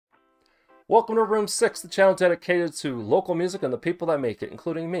Welcome to Room 6, the channel dedicated to local music and the people that make it,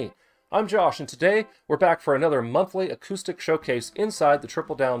 including me. I'm Josh, and today we're back for another monthly acoustic showcase inside the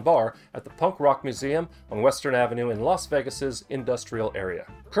Triple Down Bar at the Punk Rock Museum on Western Avenue in Las Vegas's industrial area.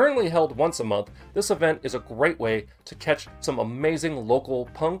 Currently held once a month, this event is a great way to catch some amazing local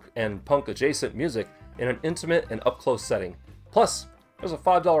punk and punk-adjacent music in an intimate and up-close setting. Plus, there's a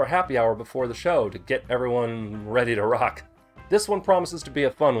 $5 happy hour before the show to get everyone ready to rock. This one promises to be a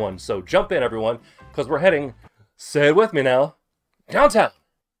fun one, so jump in everyone, because we're heading, say it with me now, downtown,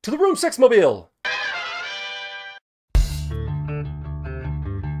 to the Room 6 mobile!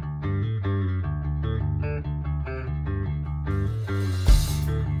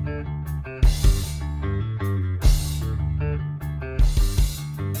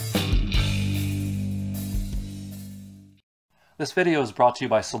 This video is brought to you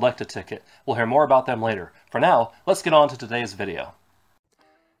by UNEDITED. We'll hear more about them later. For now, let's get on to today's video.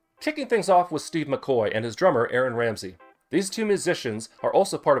 Kicking things off was Steve McCoy and his drummer Aaron Ramsey. These two musicians are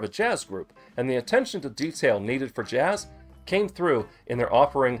also part of a jazz group, and the attention to detail needed for jazz came through in their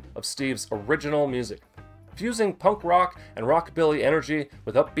offering of Steve's original music. Fusing punk rock and rockabilly energy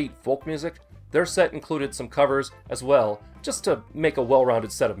with upbeat folk music, their set included some covers as well, just to make a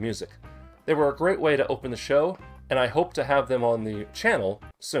well-rounded set of music. They were a great way to open the show, and I hope to have them on the channel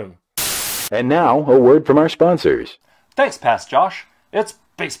soon. And now, a word from our sponsors. Thanks, Past Josh. It's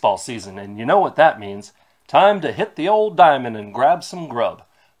baseball season, and you know what that means. Time to hit the old diamond and grab some grub.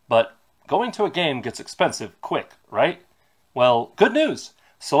 But going to a game gets expensive quick, right? Well, good news!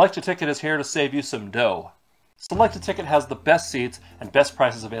 UNEDITED is here to save you some dough. UNEDITED has the best seats and best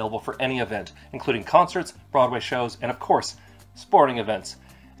prices available for any event, including concerts, Broadway shows, and of course, sporting events.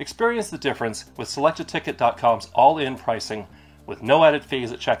 Experience the difference with SelectedTicket.com's all-in pricing with no added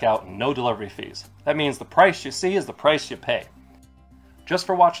fees at checkout and no delivery fees. That means the price you see is the price you pay. Just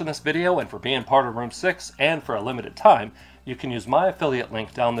for watching this video and for being part of Room 6 and for a limited time, you can use my affiliate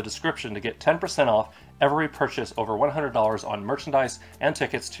link down in the description to get 10% off every purchase over $100 on merchandise and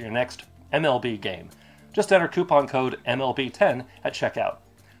tickets to your next MLB game. Just enter coupon code MLB10 at checkout.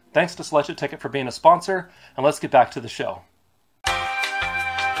 Thanks to SelectedTicket for being a sponsor, and let's get back to the show.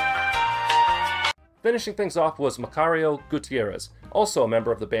 Finishing things off was Macario Gutierrez, also a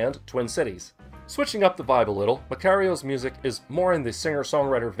member of the band Twin Cities. Switching up the vibe a little, Macario's music is more in the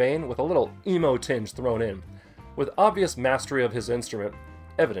singer-songwriter vein with a little emo tinge thrown in. With obvious mastery of his instrument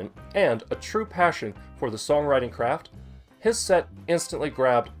evident and a true passion for the songwriting craft, his set instantly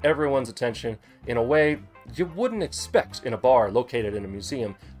grabbed everyone's attention in a way you wouldn't expect in a bar located in a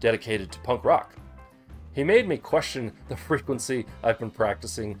museum dedicated to punk rock. He made me question the frequency I've been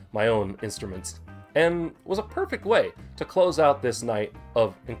practicing my own instruments, and was a perfect way to close out this night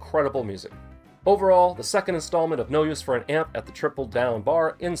of incredible music. Overall, the second installment of No Use for an Amp at the Triple Down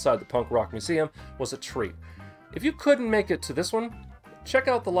Bar inside the Punk Rock Museum was a treat. If you couldn't make it to this one, check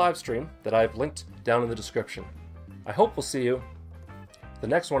out the live stream that I've linked down in the description. I hope we'll see you the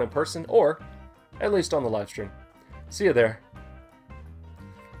next one in person, or at least on the live stream. See you there.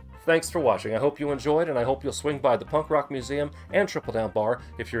 Thanks for watching. I hope you enjoyed, and I hope you'll swing by the Punk Rock Museum and Triple Down Bar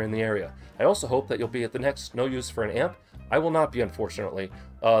if you're in the area. I also hope that you'll be at the next No Use for an Amp. I will not be, unfortunately.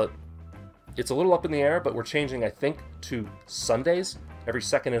 It's a little up in the air, but we're changing, I think, to Sundays, every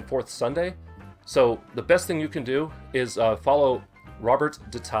second and fourth Sunday. So the best thing you can do is follow Rob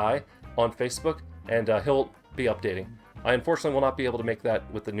DeTie on Facebook, and he'll be updating. I unfortunately will not be able to make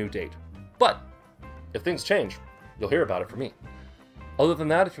that with the new date. But if things change, you'll hear about it from me. Other than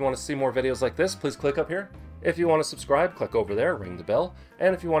that, if you want to see more videos like this, please click up here. If you want to subscribe, click over there, ring the bell.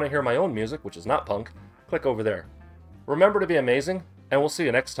 And if you want to hear my own music, which is not punk, click over there. Remember to be amazing, and we'll see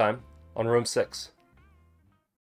you next time on Room 6.